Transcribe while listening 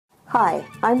Hi,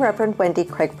 I'm Reverend Wendy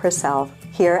Craig Purcell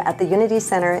here at the Unity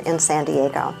Center in San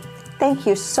Diego. Thank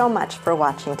you so much for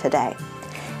watching today.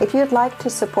 If you'd like to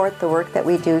support the work that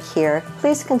we do here,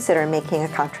 please consider making a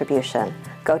contribution.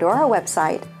 Go to our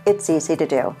website. It's easy to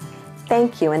do.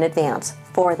 Thank you in advance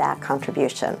for that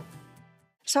contribution.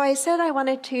 So I said I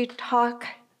wanted to talk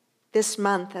this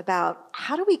month about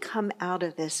how do we come out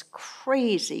of this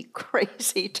crazy,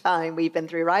 crazy time we've been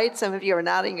through, right? Some of you are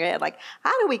nodding your head like,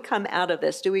 how do we come out of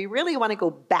this? Do we really want to go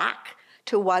back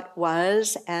to what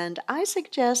was? And I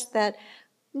suggest that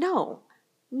no.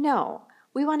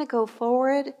 We want to go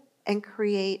forward and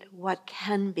create what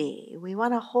can be. We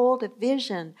want to hold a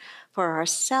vision for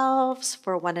ourselves,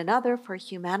 for one another, for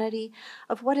humanity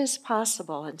of what is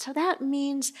possible. And so that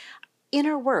means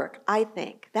inner work, I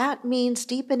think. That means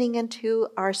deepening into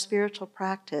our spiritual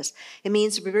practice. It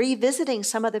means revisiting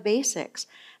some of the basics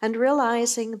and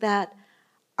realizing that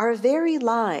our very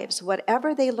lives,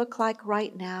 whatever they look like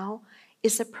right now,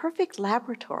 is a perfect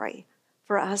laboratory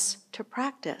for us to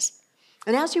practice.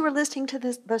 And as you were listening to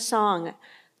the song,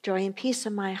 Joy and Peace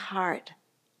in My Heart,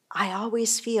 I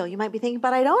always feel, you might be thinking,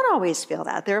 but I don't always feel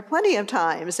that. There are plenty of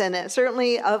times, and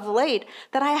certainly of late,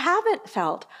 that I haven't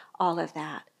felt all of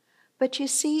that. But you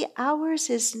see, ours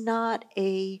is not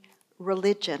a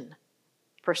religion,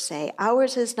 per se.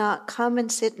 Ours is not come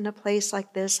and sit in a place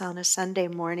like this on a Sunday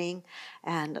morning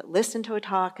and listen to a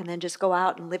talk and then just go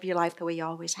out and live your life the way you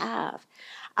always have.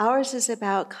 Ours is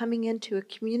about coming into a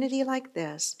community like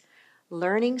this,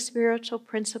 learning spiritual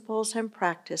principles and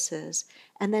practices,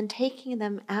 and then taking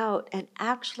them out and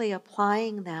actually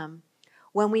applying them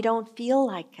when we don't feel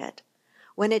like it,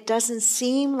 when it doesn't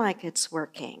seem like it's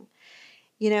working.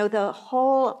 You know,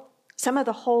 some of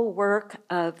the whole work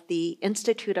of the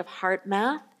Institute of Heart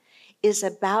Math is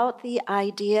about the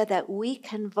idea that we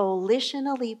can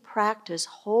volitionally practice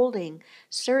holding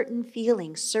certain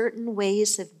feelings, certain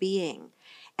ways of being,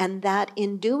 and that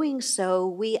in doing so,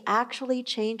 we actually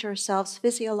change ourselves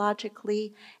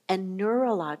physiologically and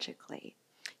neurologically.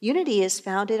 Unity is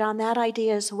founded on that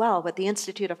idea as well. What the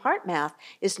Institute of Heart Math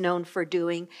is known for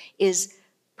doing is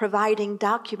providing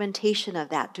documentation of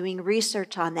that, doing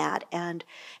research on that, and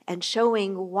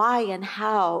showing why and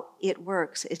how it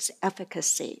works, its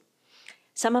efficacy.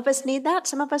 Some of us need that,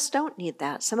 some of us don't need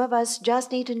that. Some of us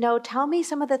just need to know, tell me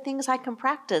some of the things I can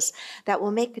practice that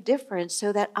will make a difference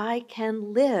so that I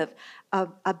can live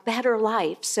a better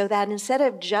life, so that instead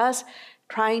of just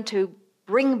trying to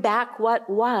bring back what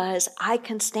was, I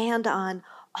can stand on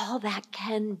all that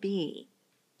can be.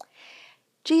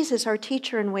 Jesus, our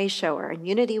teacher and way shower, in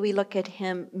Unity we look at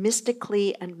him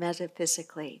mystically and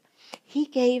metaphysically. He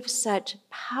gave such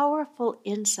powerful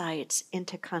insights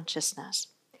into consciousness.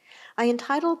 I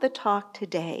entitled the talk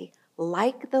today,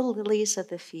 Like the Lilies of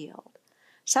the Field.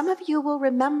 Some of you will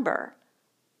remember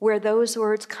where those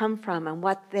words come from and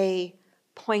what they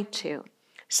point to.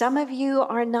 Some of you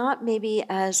are not maybe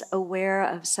as aware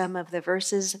of some of the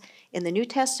verses in the New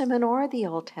Testament or the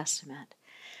Old Testament.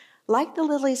 Like the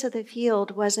lilies of the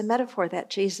field was a metaphor that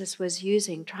Jesus was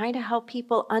using, trying to help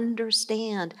people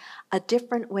understand a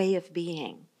different way of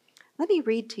being. Let me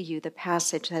read to you the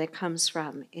passage that it comes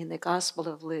from in the Gospel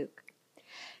of Luke.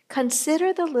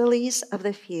 Consider the lilies of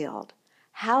the field,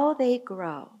 how they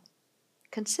grow.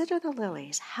 Consider the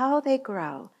lilies, how they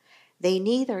grow. They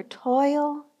neither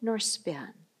toil nor spin.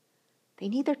 They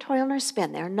neither toil nor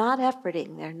spin. They're not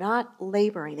efforting. They're not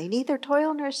laboring. They neither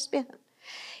toil nor spin.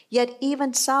 Yet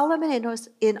even Solomon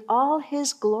in all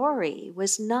his glory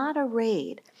was not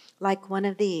arrayed like one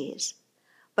of these.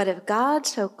 But if God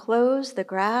so clothes the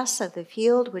grass of the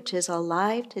field, which is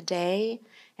alive today,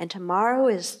 and tomorrow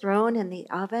is thrown in the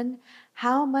oven,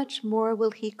 how much more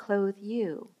will he clothe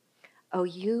you, O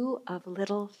you of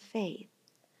little faith?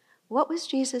 What was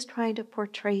Jesus trying to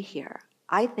portray here?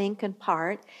 I think in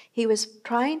part, he was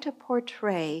trying to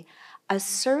portray a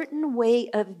certain way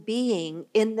of being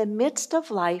in the midst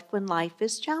of life when life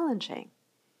is challenging.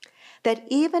 That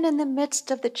even in the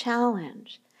midst of the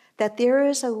challenge, that there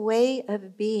is a way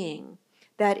of being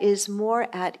that is more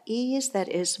at ease, that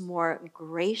is more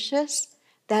gracious,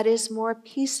 that is more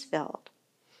peace-filled.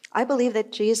 I believe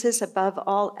that Jesus, above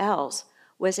all else,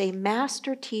 was a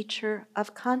master teacher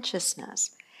of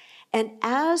consciousness. And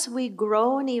as we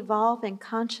grow and evolve in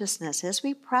consciousness, as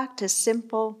we practice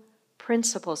simple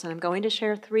principles, and I'm going to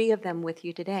share 3 of them with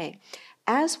you today.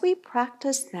 As we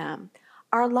practice them,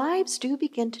 our lives do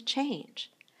begin to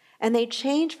change. And they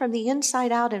change from the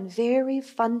inside out in very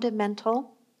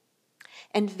fundamental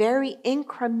and very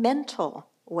incremental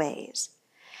ways.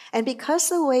 And because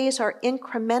the ways are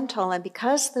incremental, and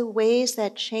because the ways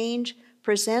that change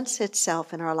presents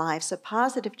itself in our lives, a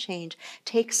positive change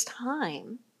takes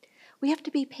time, We have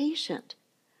to be patient.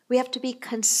 We have to be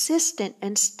consistent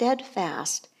and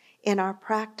steadfast in our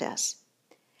practice.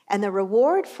 And the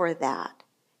reward for that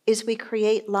is we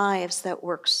create lives that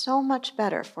work so much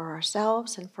better for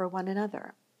ourselves and for one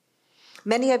another.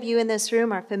 Many of you in this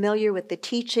room are familiar with the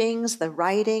teachings, the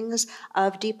writings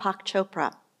of Deepak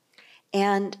Chopra.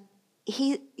 And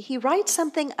he writes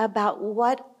something about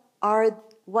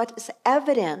what's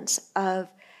evidence of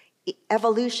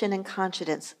evolution and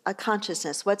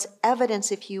consciousness, what's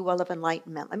evidence, if you will, of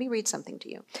enlightenment. Let me read something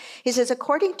to you. He says,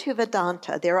 according to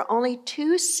Vedanta, there are only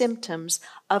two symptoms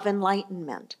of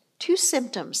enlightenment. Two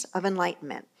symptoms of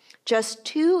enlightenment. Just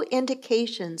two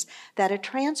indications that a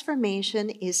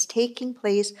transformation is taking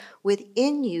place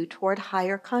within you toward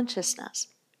higher consciousness.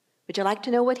 Would you like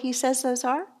to know what he says those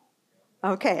are?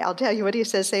 Okay, I'll tell you what he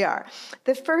says they are.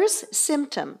 The first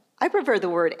symptom, I prefer the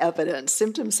word evidence.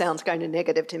 Symptom sounds kind of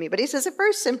negative to me, but he says the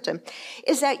first symptom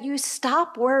is that you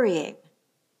stop worrying.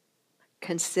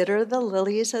 Consider the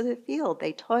lilies of the field.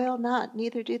 They toil not,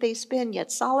 neither do they spin.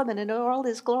 Yet Solomon in all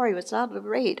his glory was not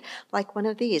arrayed like one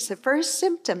of these. The first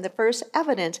symptom, the first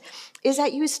evidence, is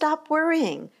that you stop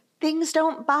worrying. Things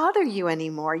don't bother you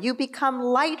anymore. You become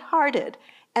lighthearted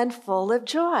and full of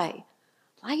joy.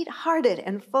 Lighthearted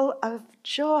and full of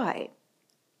joy.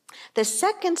 The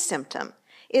second symptom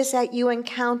is that you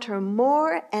encounter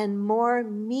more and more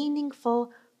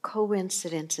meaningful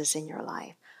coincidences in your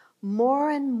life. More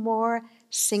and more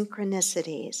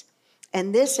synchronicities.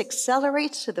 And this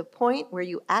accelerates to the point where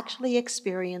you actually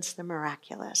experience the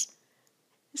miraculous.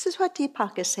 This is what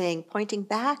Deepak is saying, pointing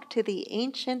back to the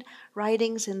ancient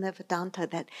writings in the Vedanta,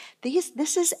 that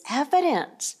this is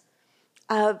evidence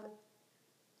of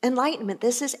enlightenment.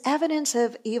 This is evidence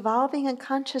of evolving in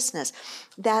consciousness,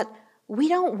 that we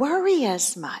don't worry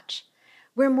as much.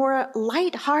 We're more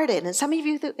lighthearted. And some of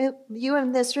you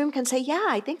in this room can say, yeah,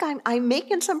 I think I'm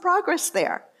making some progress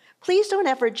there. Please don't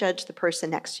ever judge the person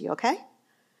next to you, okay?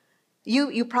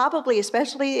 You probably,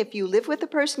 especially if you live with the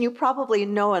person, you probably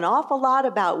know an awful lot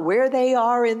about where they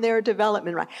are in their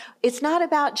development, right? It's not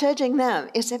about judging them.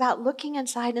 It's about looking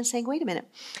inside and saying, wait a minute,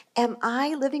 am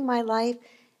I living my life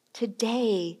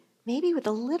today maybe with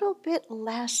a little bit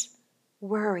less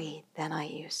worry than I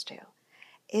used to?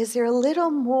 Is there a little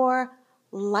more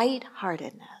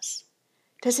lightheartedness?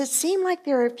 Does it seem like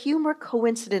there are a few more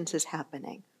coincidences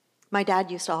happening? My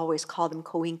dad used to always call them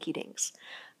coinkydings.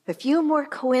 A few more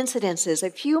coincidences, a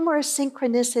few more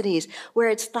synchronicities where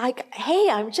it's like, hey,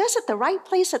 I'm just at the right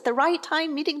place at the right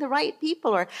time, meeting the right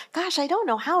people, or gosh, I don't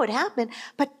know how it happened,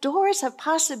 but doors of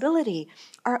possibility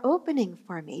are opening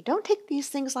for me. Don't take these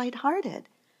things lighthearted.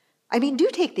 I mean, do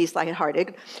take these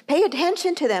lighthearted. Pay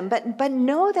attention to them, but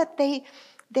know that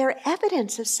they're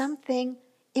evidence of something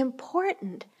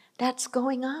important that's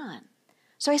going on.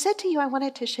 So I said to you, I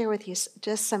wanted to share with you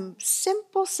just some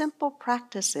simple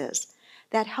practices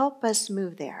that help us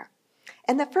move there.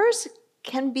 And the first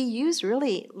can be used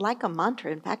really like a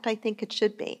mantra. In fact, I think it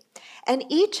should be. And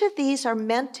each of these are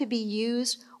meant to be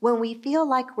used when we feel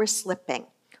like we're slipping,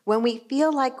 when we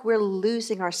feel like we're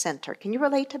losing our center. Can you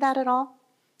relate to that at all?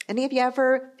 Any of you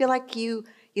ever feel like you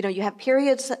have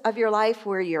periods of your life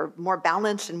where you're more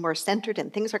balanced and more centered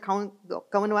and things are going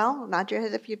well? Nod your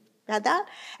head if you've had that.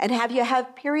 And have you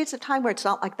had periods of time where it's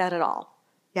not like that at all?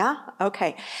 Yeah?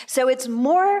 Okay. So it's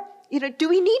more, do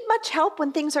we need much help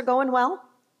when things are going well?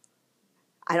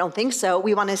 I don't think so.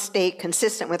 We want to stay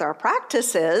consistent with our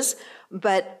practices,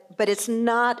 but it's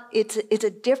a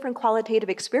different qualitative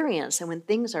experience. And when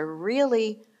things are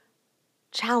really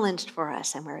challenged for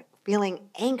us and we're feeling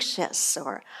anxious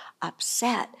or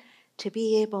upset, to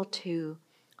be able to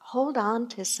hold on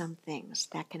to some things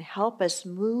that can help us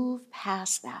move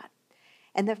past that.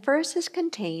 And the first is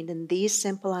contained in these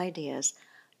simple ideas.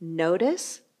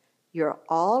 Notice you're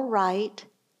all right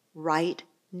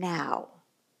now.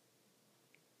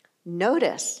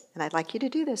 Notice, and I'd like you to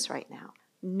do this right now.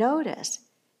 Notice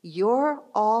you're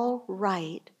all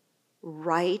right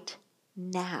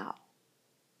now.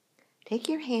 Take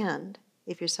your hand,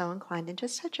 if you're so inclined, and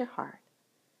just touch your heart.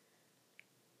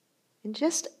 And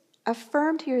just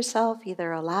affirm to yourself,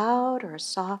 either aloud or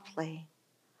softly,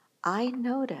 I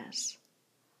notice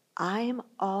I'm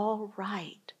all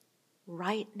right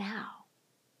now.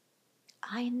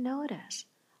 I notice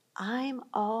I'm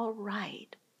all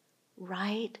right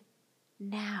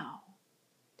now.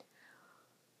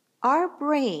 Our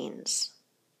brains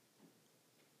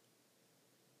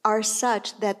are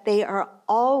such that they are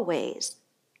always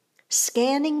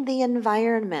scanning the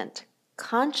environment,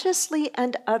 consciously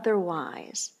and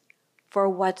otherwise, for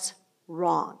what's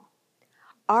wrong.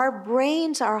 Our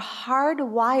brains are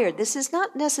hardwired. This is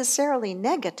not necessarily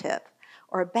negative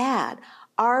or bad.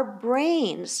 Our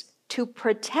brains, to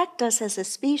protect us as a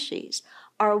species,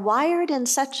 are wired in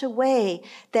such a way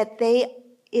that the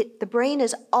brain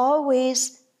is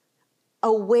always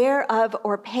aware of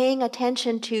or paying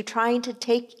attention to trying to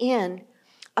take in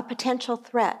a potential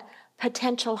threat,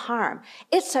 potential harm.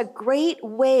 It's a great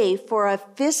way for a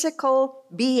physical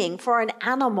being, for an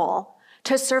animal,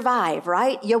 to survive,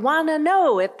 right? You want to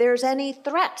know if there's any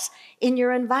threats in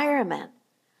your environment.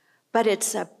 But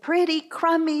it's a pretty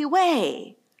crummy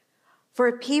way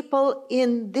for people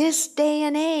in this day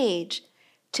and age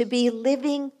to be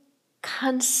living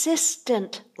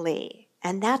consistently.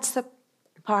 And that's the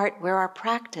part where our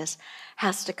practice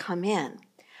has to come in,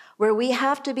 where we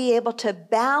have to be able to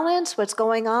balance what's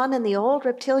going on in the old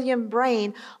reptilian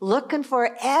brain, looking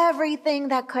for everything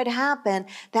that could happen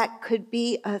that could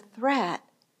be a threat,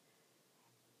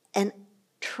 and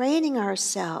training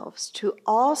ourselves to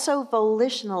also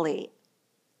volitionally,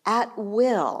 at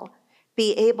will,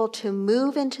 be able to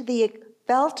move into the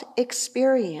felt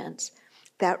experience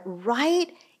that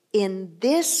right in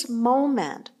this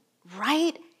moment,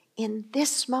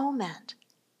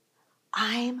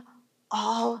 I'm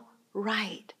all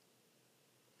right.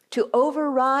 To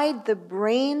override the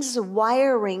brain's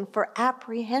wiring for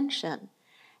apprehension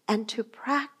and to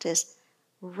practice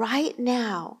right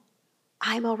now,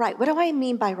 I'm all right. What do I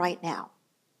mean by right now?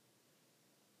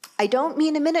 I don't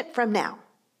mean a minute from now.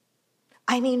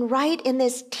 I mean right in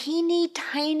this teeny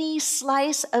tiny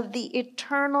slice of the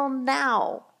eternal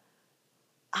now.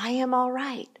 I am all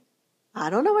right. I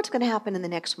don't know what's going to happen in the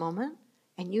next moment,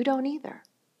 and you don't either.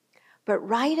 But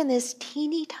right in this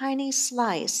teeny tiny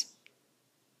slice,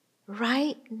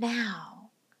 right now,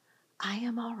 I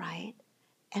am all right,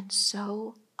 and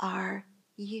so are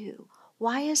you.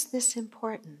 Why is this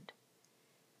important?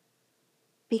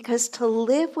 Because to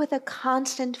live with a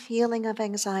constant feeling of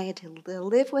anxiety, to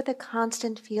live with a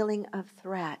constant feeling of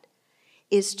threat,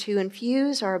 is to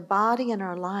infuse our body and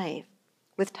our life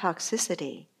with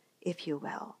toxicity, if you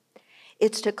will.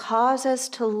 It's to cause us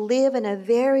to live in a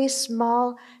very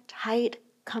small, tight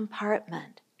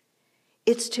compartment.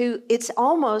 It's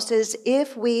almost as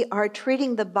if we are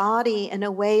treating the body in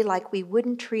a way like we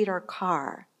wouldn't treat our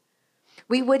car.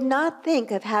 We would not think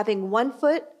of having one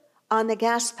foot on the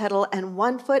gas pedal and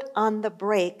one foot on the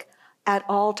brake at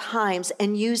all times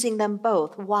and using them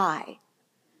both. Why?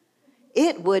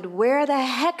 It would wear the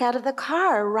heck out of the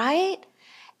car, right?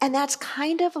 And that's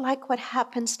kind of like what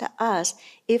happens to us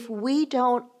if we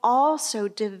don't also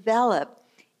develop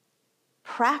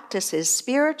practices,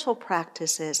 spiritual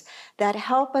practices, that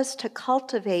help us to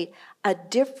cultivate a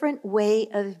different way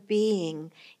of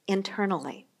being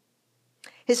internally.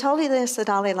 His Holiness the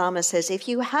Dalai Lama says, if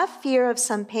you have fear of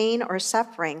some pain or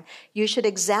suffering, you should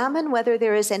examine whether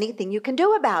there is anything you can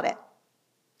do about it.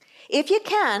 If you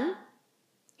can,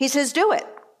 he says, do it.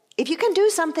 If you can do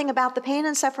something about the pain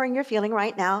and suffering you're feeling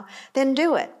right now, then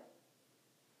do it.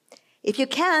 If you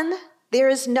can, there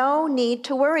is no need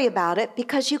to worry about it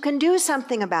because you can do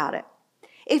something about it.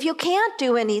 If you can't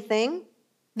do anything,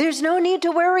 there's no need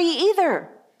to worry either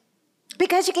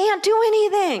because you can't do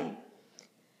anything.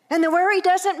 And the worry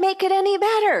doesn't make it any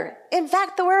better. In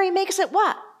fact, the worry makes it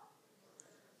what?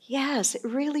 Yes, it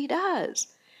really does.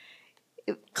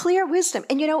 Clear wisdom.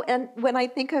 And and when I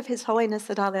think of His Holiness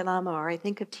the Dalai Lama, or I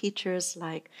think of teachers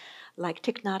like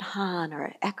Thich Nhat Hanh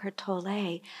or Eckhart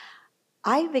Tolle,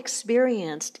 I've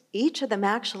experienced each of them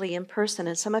actually in person,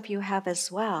 and some of you have as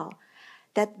well,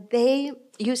 that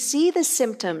you see the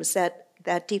symptoms that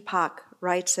Deepak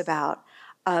writes about,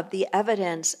 of the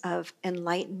evidence of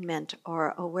enlightenment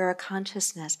or aware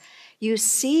consciousness. You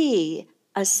see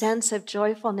a sense of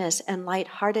joyfulness and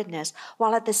lightheartedness,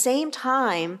 while at the same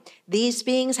time, these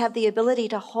beings have the ability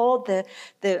to hold the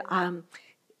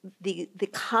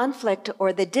conflict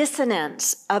or the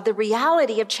dissonance of the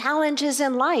reality of challenges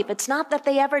in life. It's not that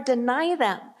they ever deny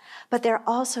them, but they're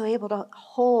also able to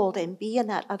hold and be in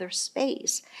that other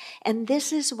space. And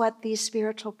this is what these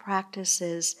spiritual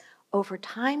practices over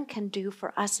time can do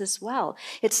for us as well.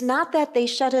 It's not that they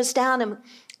shut us down and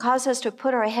cause us to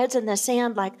put our heads in the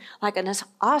sand like an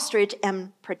ostrich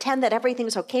and pretend that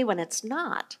everything's okay when it's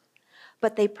not.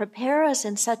 But they prepare us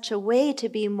in such a way to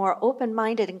be more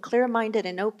open-minded and clear-minded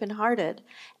and open-hearted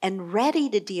and ready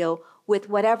to deal with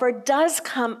whatever does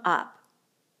come up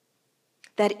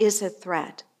that is a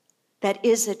threat, that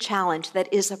is a challenge,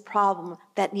 that is a problem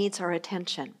that needs our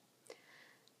attention.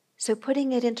 So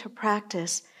putting it into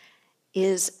practice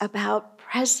is about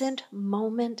present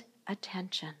moment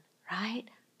attention, right?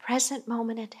 Present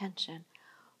moment attention.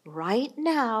 Right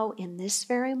now, in this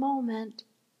very moment,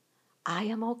 I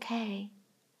am okay,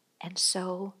 and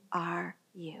so are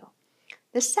you.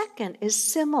 The second is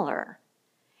similar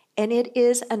And it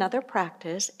is another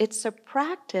practice. It's a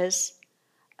practice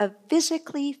of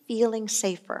physically feeling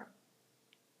safer.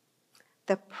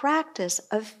 The practice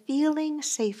of feeling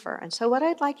safer. And so what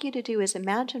I'd like you to do is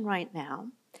imagine right now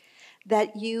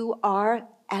that you are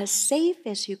as safe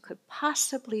as you could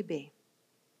possibly be.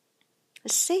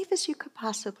 As safe as you could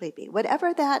possibly be.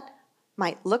 Whatever that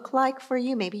might look like for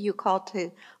you. Maybe you call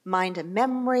to mind a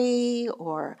memory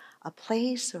or a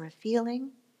place or a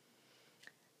feeling.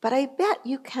 But I bet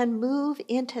you can move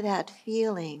into that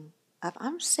feeling of,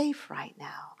 I'm safe right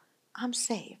now. I'm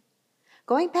safe.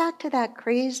 Going back to that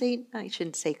crazy, I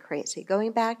shouldn't say crazy,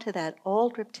 going back to that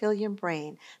old reptilian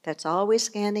brain that's always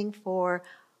scanning for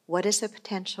what is a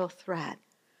potential threat.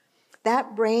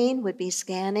 That brain would be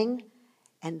scanning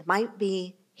and might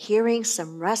be hearing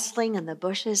some rustling in the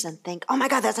bushes and think, oh my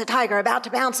God, that's a tiger about to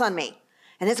pounce on me.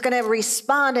 And it's going to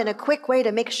respond in a quick way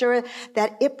to make sure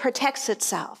that it protects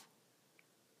itself.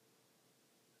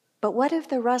 But what if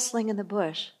the rustling in the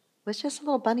bush was just a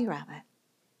little bunny rabbit?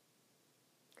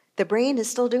 The brain is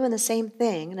still doing the same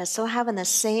thing and is still having the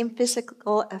same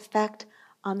physical effect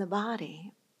on the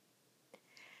body.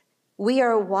 We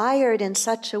are wired in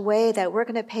such a way that we're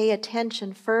going to pay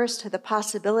attention first to the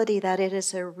possibility that it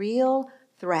is a real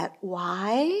threat.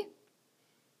 Why?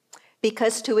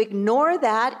 Because to ignore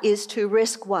that is to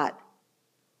risk what?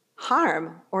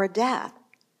 Harm or death.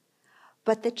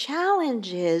 But the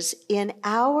challenge is in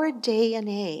our day and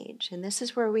age, and this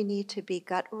is where we need to be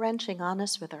gut-wrenching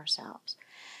honest with ourselves.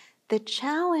 The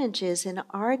challenge is in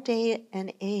our day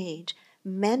and age,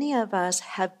 many of us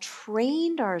have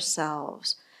trained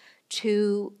ourselves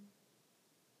to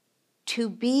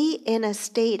be in a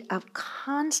state of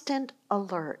constant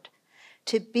alert,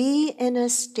 to be in a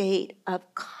state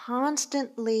of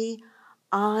constantly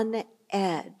on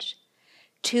edge,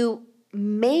 to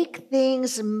make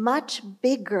things much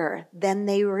bigger than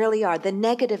they really are, the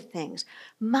negative things,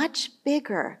 much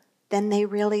bigger than they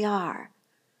really are.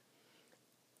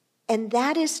 And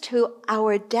that is to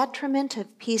our detriment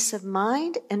of peace of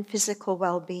mind and physical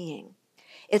well-being.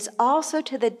 It's also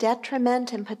to the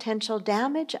detriment and potential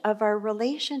damage of our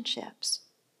relationships.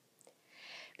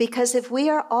 Because if we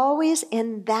are always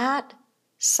in that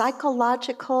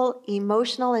psychological,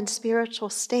 emotional, and spiritual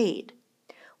state,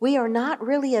 we are not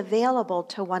really available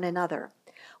to one another.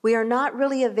 We are not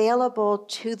really available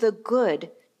to the good,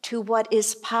 to what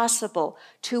is possible,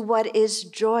 to what is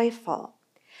joyful.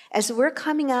 As we're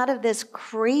coming out of this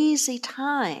crazy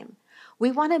time,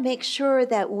 we want to make sure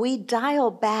that we dial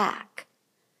back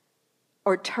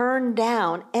or turn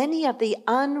down any of the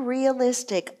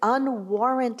unrealistic,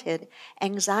 unwarranted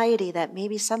anxiety that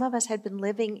maybe some of us had been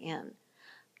living in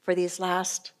for these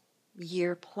last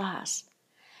year plus.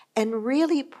 And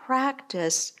really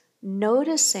practice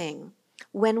noticing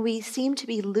when we seem to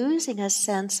be losing a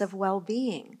sense of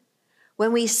well-being,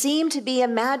 when we seem to be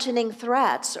imagining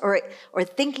threats or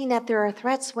thinking that there are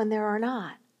threats when there are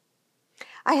not.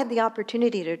 I had the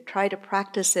opportunity to try to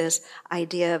practice this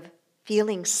idea of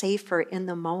feeling safer in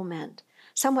the moment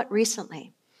somewhat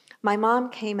recently. My mom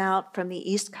came out from the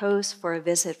East Coast for a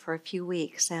visit for a few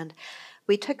weeks, and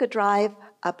we took a drive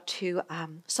up to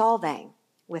Solvang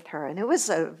with her, and it was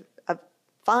a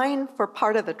fine for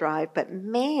part of the drive, but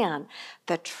man,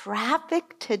 the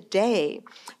traffic today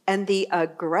and the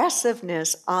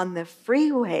aggressiveness on the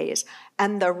freeways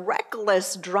and the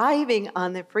reckless driving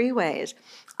on the freeways.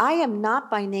 I am not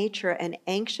by nature an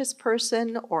anxious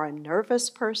person or a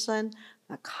nervous person,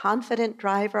 a confident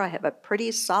driver. I have a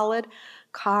pretty solid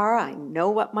car. I know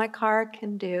what my car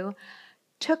can do.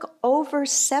 Took over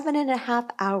 7.5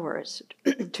 hours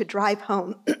to drive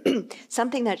home,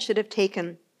 something that should have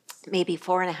taken maybe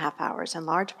 4.5 hours, in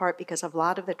large part because of a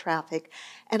lot of the traffic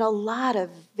and a lot of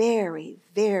very,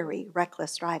 very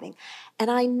reckless driving.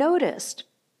 And I noticed,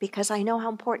 because I know how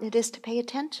important it is to pay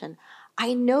attention,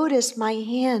 I noticed my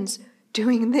hands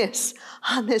doing this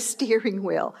on the steering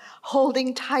wheel,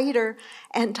 holding tighter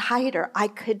and tighter. I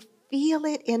could feel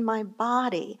it in my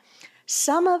body.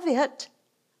 Some of it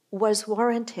was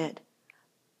warranted,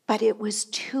 but it was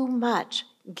too much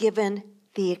given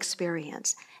the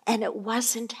experience. And it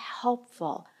wasn't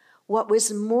helpful. What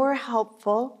was more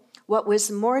helpful, what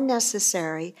was more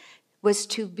necessary, was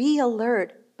to be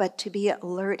alert, but to be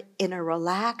alert in a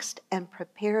relaxed and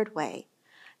prepared way,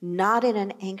 not in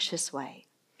an anxious way.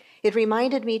 It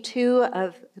reminded me, too,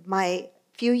 of my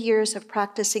few years of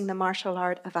practicing the martial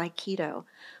art of Aikido,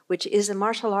 which is a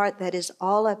martial art that is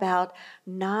all about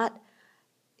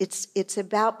It's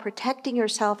about protecting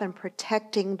yourself and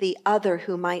protecting the other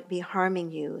who might be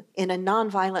harming you in a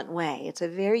nonviolent way. It's a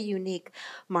very unique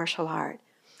martial art.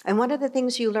 And one of the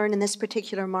things you learn in this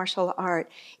particular martial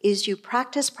art is you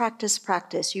practice, practice,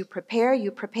 practice. You prepare, you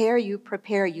prepare, you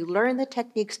prepare. You learn the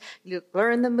techniques, you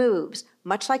learn the moves,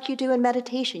 much like you do in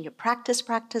meditation. You practice,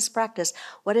 practice, practice.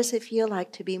 What does it feel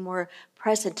like to be more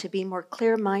present, to be more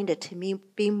clear-minded, to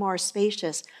be more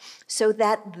spacious? So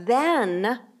that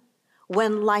then,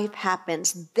 when life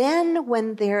happens, then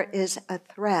when there is a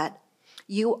threat,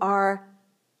 you are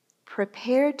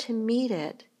prepared to meet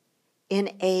it in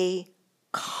a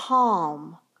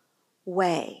calm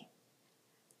way.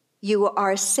 You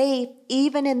are safe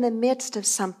even in the midst of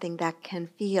something that can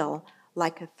feel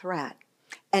like a threat.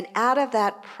 And out of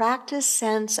that practiced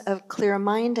sense of clear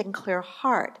mind and clear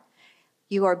heart,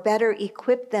 you are better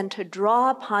equipped then to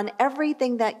draw upon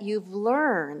everything that you've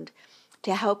learned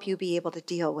to help you be able to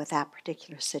deal with that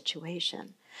particular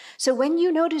situation. So when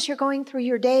you notice you're going through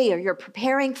your day or you're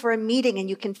preparing for a meeting and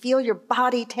you can feel your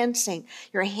body tensing,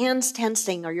 your hands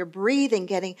tensing, or your breathing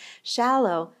getting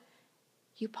shallow,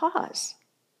 you pause.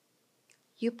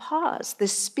 You pause, the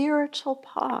spiritual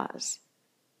pause.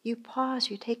 You pause,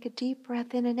 you take a deep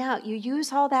breath in and out. You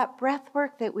use all that breath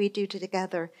work that we do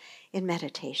together in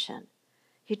meditation.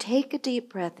 You take a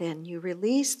deep breath in, you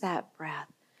release that breath,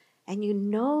 and you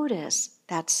notice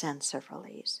that sense of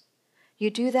release. You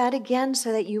do that again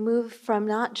so that you move from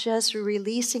not just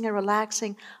releasing and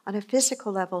relaxing on a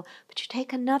physical level, but you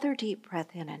take another deep breath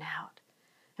in and out.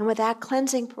 And with that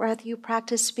cleansing breath, you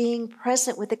practice being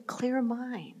present with a clear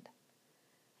mind.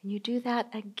 And you do that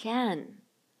again.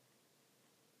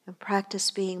 And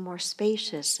practice being more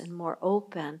spacious and more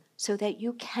open so that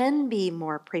you can be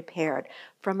more prepared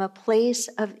from a place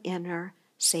of inner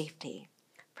safety.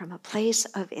 From a place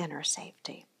of inner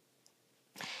safety.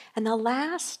 And the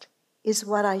last is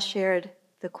what I shared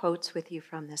the quotes with you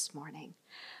from this morning.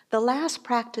 The last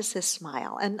practice is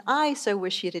smile. And I so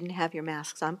wish you didn't have your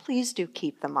masks on. Please do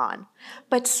keep them on.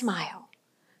 But smile.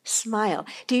 Smile.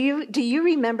 Do you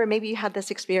remember, maybe you had this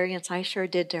experience, I sure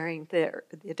did during the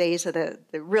days of the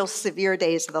real severe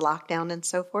days of the lockdown and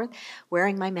so forth,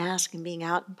 wearing my mask and being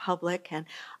out in public. And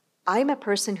I'm a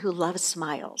person who loves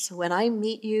smiles. When I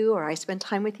meet you or I spend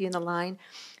time with you in the line,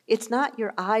 it's not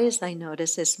your eyes I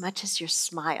notice as much as your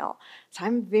smile. So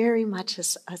I'm very much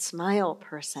a smile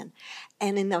person.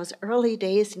 And in those early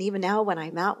days, and even now when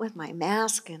I'm out with my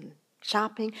mask and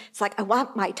shopping, it's like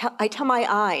I tell my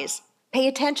eyes, pay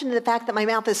attention to the fact that my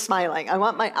mouth is smiling. I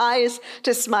want my eyes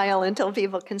to smile until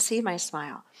people can see my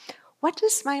smile. What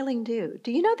does smiling do?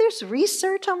 Do you know there's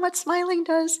research on what smiling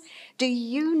does? Do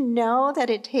you know that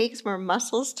it takes more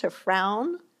muscles to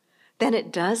frown than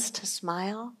it does to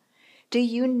smile? Do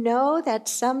you know that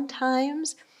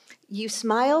sometimes you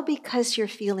smile because you're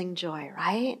feeling joy,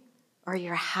 right? Or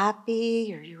you're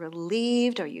happy, or you're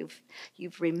relieved, or you've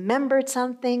remembered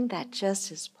something that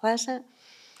just is pleasant?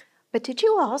 But did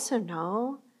you also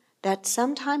know that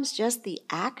sometimes just the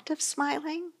act of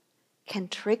smiling can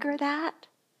trigger that?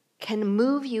 Can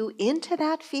move you into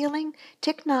that feeling?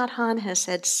 Thich Nhat Hanh has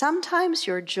said, sometimes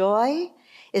your joy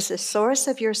is the source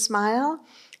of your smile,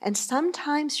 and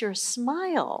sometimes your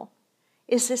smile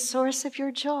is the source of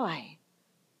your joy.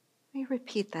 Let me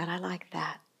repeat that, I like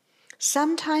that.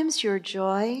 Sometimes your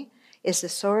joy is the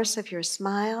source of your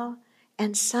smile,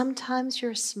 and sometimes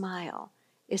your smile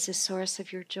is the source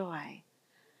of your joy.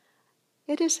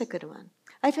 It is a good one.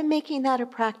 I've been making that a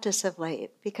practice of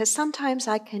late, because sometimes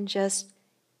I can just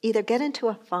either get into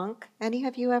a funk. Any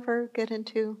of you ever get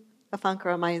into a funk,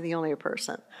 or am I the only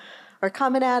person? Or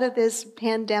coming out of this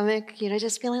pandemic,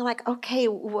 just feeling like, okay,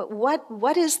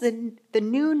 what is the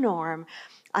new norm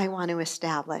I want to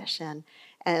establish?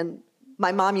 And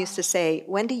my mom used to say,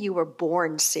 Wendy, you were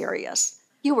born serious.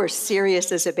 You were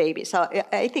serious as a baby. So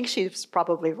I think she's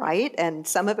probably right, and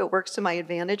some of it works to my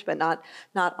advantage, but not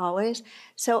always.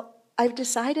 So I've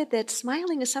decided that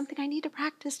smiling is something I need to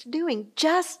practice doing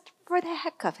just for the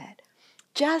heck of it,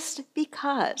 just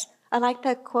because. I like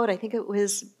that quote. I think it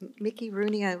was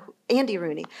Andy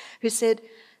Rooney, who said,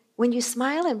 when you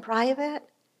smile in private,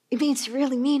 it means you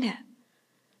really mean it.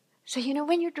 So,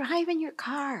 when you're driving your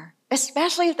car,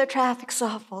 especially if the traffic's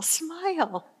awful,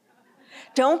 smile.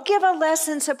 Don't give a less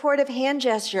than supportive hand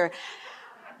gesture.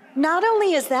 Not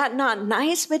only is that not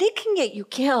nice, but it can get you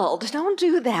killed. Don't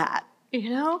do that,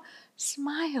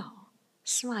 Smile,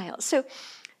 smile. So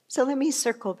let me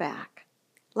circle back.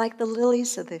 Like the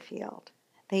lilies of the field,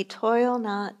 they toil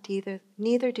not,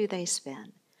 neither do they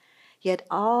spin. Yet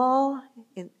all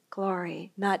in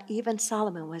glory, not even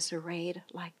Solomon was arrayed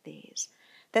like these.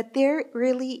 That there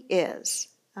really is,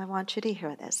 I want you to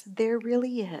hear this, there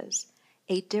really is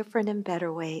a different and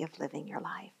better way of living your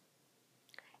life.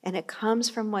 And it comes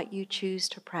from what you choose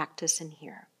to practice in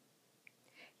here.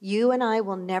 You and I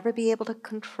will never be able to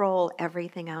control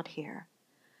everything out here.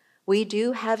 We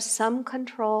do have some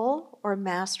control or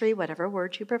mastery, whatever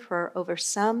word you prefer, over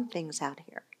some things out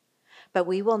here. But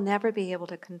we will never be able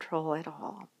to control it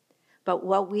all. But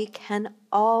what we can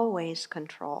always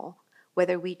control,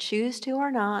 whether we choose to or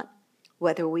not,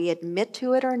 whether we admit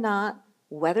to it or not,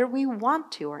 whether we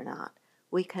want to or not,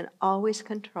 we can always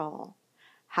control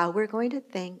how we're going to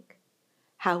think,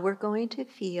 how we're going to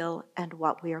feel, and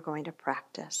what we are going to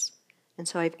practice. And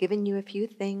so I've given you a few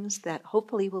things that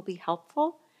hopefully will be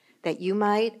helpful, that you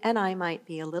might and I might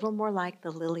be a little more like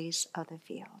the lilies of the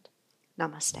field.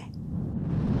 Namaste.